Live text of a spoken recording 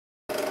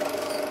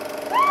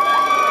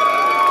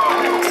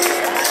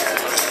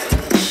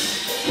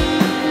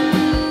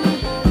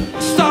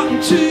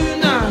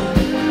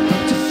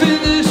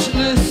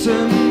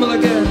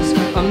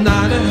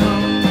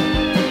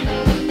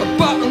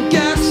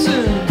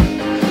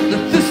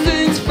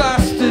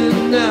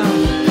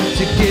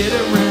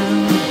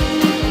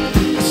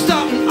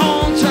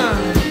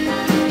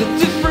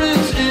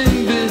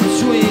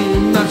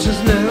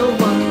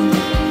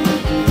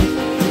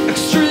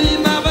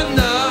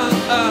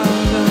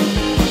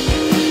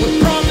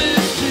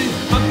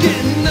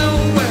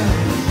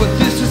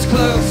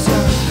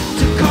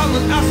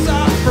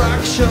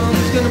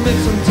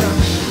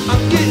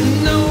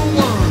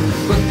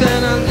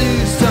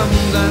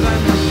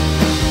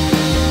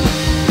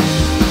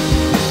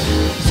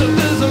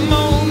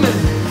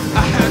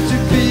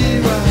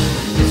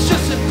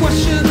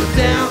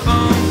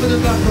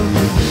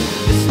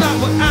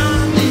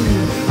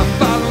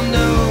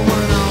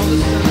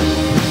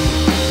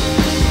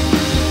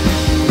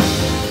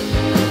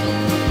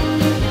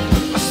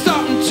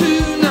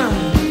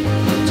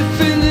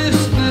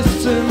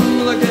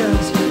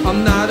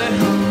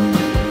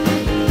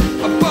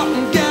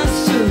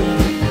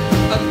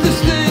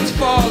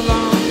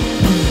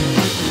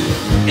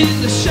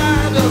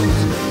shadows,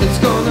 it's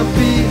gonna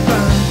be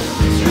fine.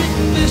 Street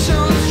fish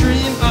on the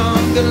stream,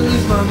 I'm gonna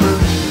lose my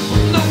mind.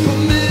 No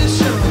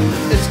permission,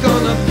 it's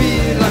gonna be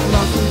like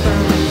lost and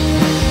found.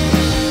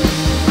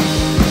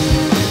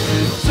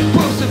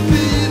 Supposed to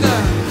be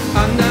there,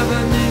 I never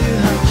knew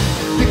how.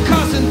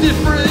 Because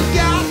indifferent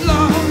got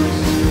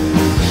lost,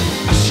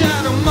 I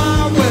shadow my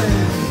way.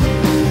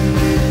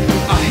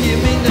 I hear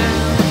me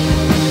now.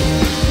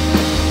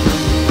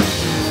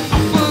 I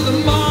feel the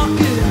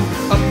market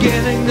of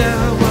getting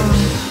there.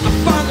 I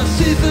find the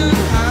season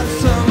had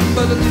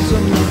somebody lose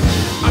some love.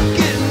 I'm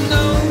getting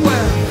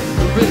nowhere.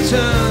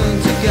 Return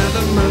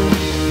together, man.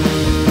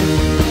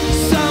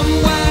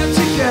 Somewhere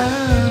to go.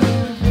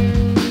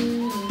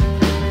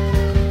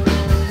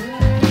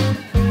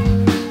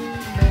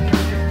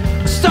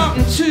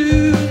 Starting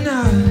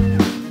tonight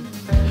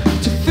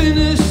to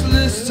finish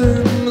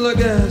listening. Well, I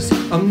guess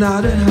I'm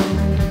not at home.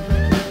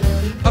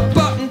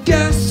 But I'm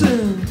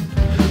guessing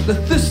that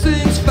this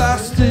thing's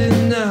fast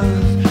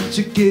enough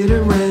to get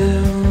around.